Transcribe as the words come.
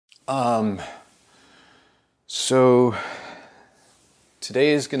So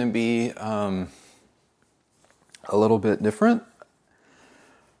today is going to be a little bit different,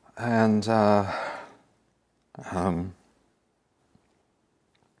 and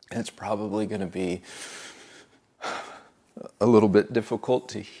it's probably going to be a little bit difficult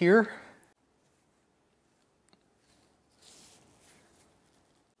to hear.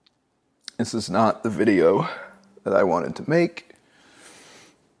 This is not the video that I wanted to make,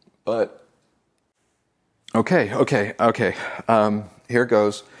 but okay. Here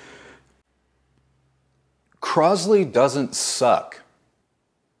goes. Crosley doesn't suck.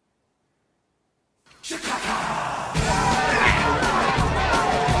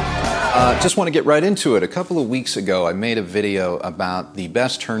 Just want to get right into it. A couple of weeks ago, I made a video about the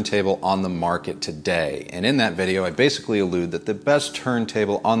best turntable on the market today. And in that video, I basically allude that the best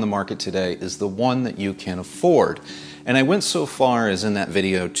turntable on the market today is the one that you can afford. And I went so far as in that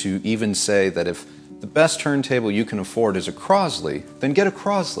video to even say that if the best turntable you can afford is a Crosley, then get a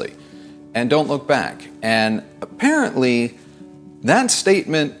Crosley and don't look back. And apparently, that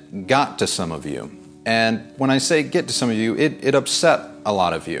statement got to some of you. And when I say get to some of you, it upset a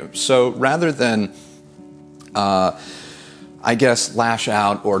lot of you. So rather than, I guess, lash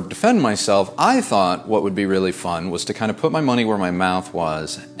out or defend myself, I thought what would be really fun was to kind of put my money where my mouth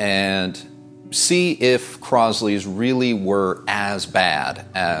was and see if Crosleys really were as bad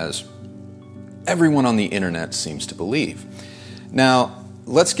as everyone on the internet seems to believe. Now,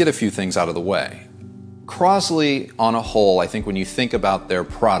 let's get a few things out of the way. Crosley, on a whole, I think when you think about their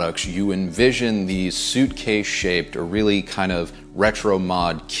products, you envision these suitcase-shaped or really kind of retro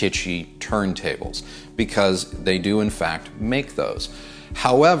mod kitschy turntables, because they do in fact make those.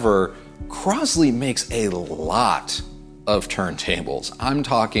 However, Crosley makes a lot of turntables. I'm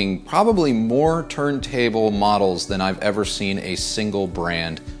talking probably more turntable models than I've ever seen a single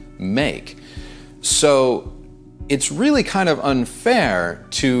brand make. So it's really kind of unfair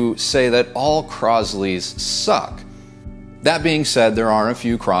to say that all Crosleys suck. That being said, there are a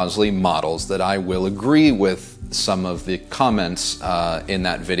few Crosley models that I will agree with some of the comments in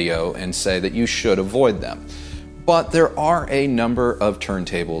that video and say that you should avoid them. But there are a number of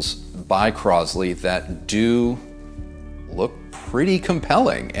turntables by Crosley that do look pretty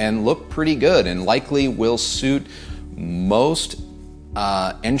compelling and look pretty good and likely will suit most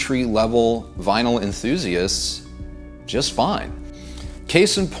entry-level vinyl enthusiasts just fine.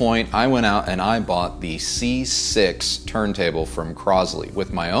 Case in point, I went out and I bought the C6 turntable from Crosley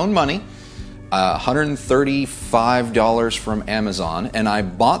with my own money, $135 from Amazon, and I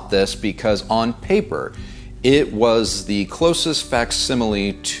bought this because on paper it was the closest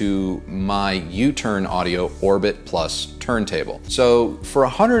facsimile to my U-Turn Audio Orbit Plus turntable. So for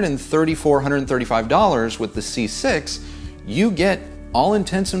 $134, $135 with the C6, you get, all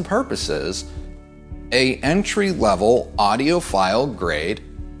intents and purposes, a entry-level audiophile grade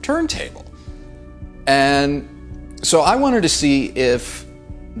turntable. And so I wanted to see if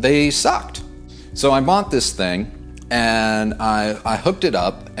they sucked. So I bought this thing and I hooked it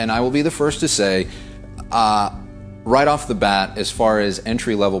up, and I will be the first to say, right off the bat, as far as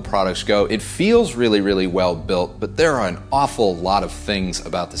entry-level products go, it feels really, really well built, but there are an awful lot of things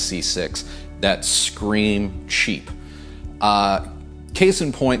about the C6 that scream cheap. Case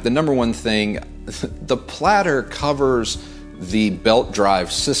in point, the number one thing, the platter covers the belt drive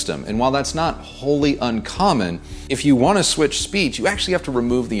system, and while that's not wholly uncommon, if you want to switch speeds, you actually have to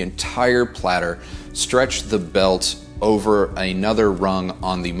remove the entire platter, stretch the belt over another rung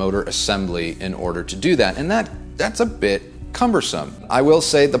on the motor assembly in order to do that, and that's a bit cumbersome. I will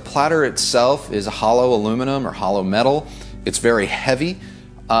say the platter itself is hollow aluminum or hollow metal. It's very heavy,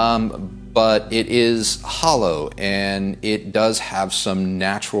 but it is hollow, and it does have some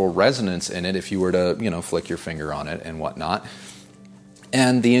natural resonance in it if you were to, flick your finger on it and whatnot.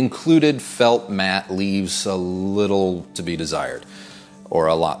 And the included felt mat leaves a little to be desired, or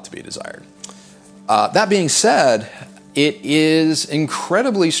a lot to be desired. That being said, it is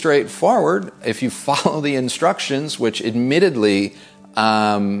incredibly straightforward if you follow the instructions, which admittedly,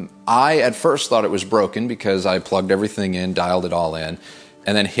 I at first thought it was broken because I plugged everything in, dialed it all in,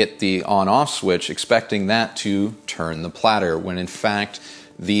 and then hit the on-off switch, expecting that to turn the platter, when in fact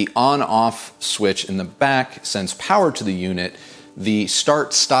the on-off switch in the back sends power to the unit. The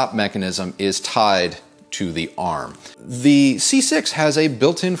start-stop mechanism is tied to the arm. The C6 has a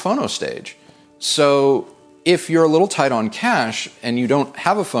built-in phono stage, so if you're a little tight on cash and you don't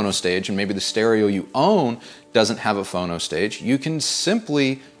have a phono stage, and maybe the stereo you own doesn't have a phono stage, you can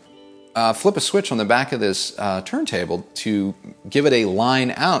simply flip a switch on the back of this turntable to give it a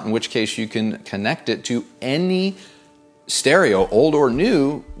line out, in which case you can connect it to any stereo, old or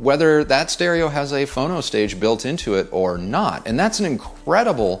new, whether that stereo has a phono stage built into it or not. And that's an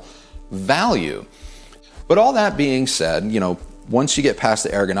incredible value. But all that being said, you know, once you get past the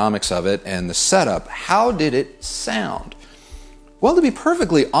ergonomics of it and the setup, how did it sound? Well, to be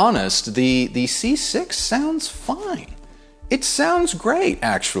perfectly honest, the C6 sounds fine. It sounds great,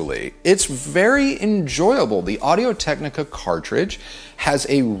 actually. It's very enjoyable. The Audio-Technica cartridge has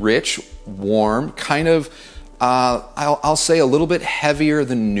a rich, warm, kind of, I'll say a little bit heavier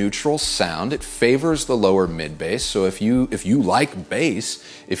than neutral sound. It favors the lower mid-bass. So if you like bass,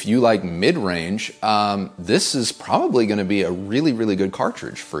 if you like mid-range, this is probably going to be a really, really good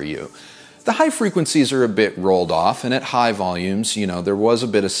cartridge for you. The high frequencies are a bit rolled off, and at high volumes, you know, there was a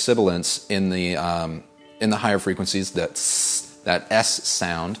bit of sibilance in the higher frequencies, that S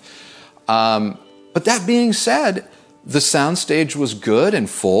sound. But that being said, the soundstage was good and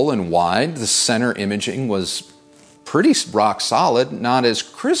full and wide. The center imaging was pretty rock solid, not as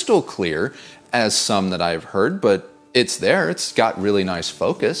crystal clear as some that I've heard, but it's there. It's got really nice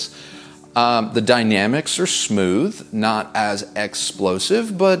focus. The dynamics are smooth, not as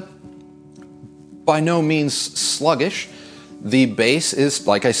explosive, but by no means sluggish. The bass is,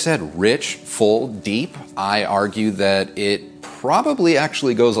 like I said, rich, full, deep. I argue that it probably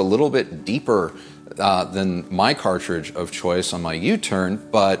actually goes a little bit deeper than my cartridge of choice on my U-turn,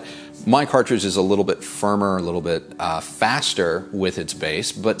 but my cartridge is a little bit firmer, a little bit faster with its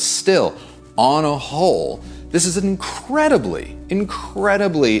bass, but still, on a whole, this is an incredibly,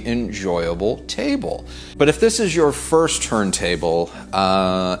 incredibly enjoyable table. But if this is your first turntable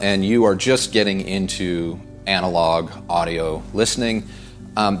and you are just getting into analog audio listening,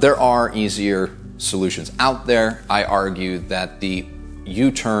 there are easier solutions out there. I argue that the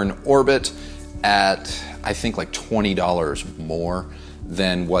U-turn Orbit at, I think, like $20 more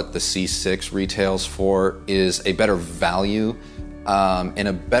than what the C6 retails for is a better value and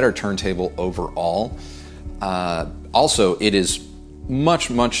a better turntable overall. Also, it is much,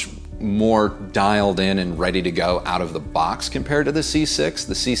 much more dialed in and ready to go out of the box compared to the C6.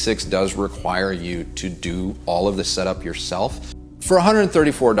 The C6 does require you to do all of the setup yourself. For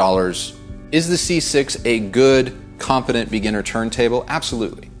 $134, is the C6 a good, competent beginner turntable?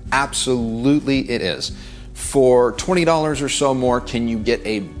 Absolutely. Absolutely it is. For $20 or so more, can you get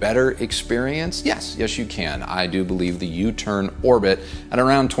a better experience? Yes, yes you can. I do believe the U-turn Orbit at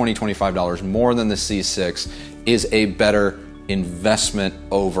around $20, $25 more than the C6 is a better investment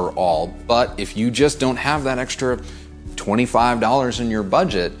overall. But if you just don't have that extra $25 in your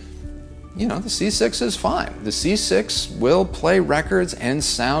budget, you know, the C6 is fine. The C6 will play records and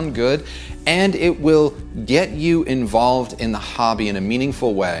sound good, and it will get you involved in the hobby in a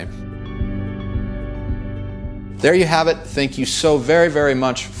meaningful way. There you have it. Thank you so very, very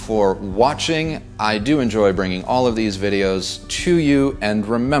much for watching. I do enjoy bringing all of these videos to you, and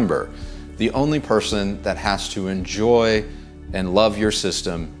remember, the only person that has to enjoy and love your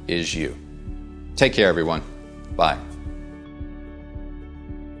system is you. Take care, everyone. Bye.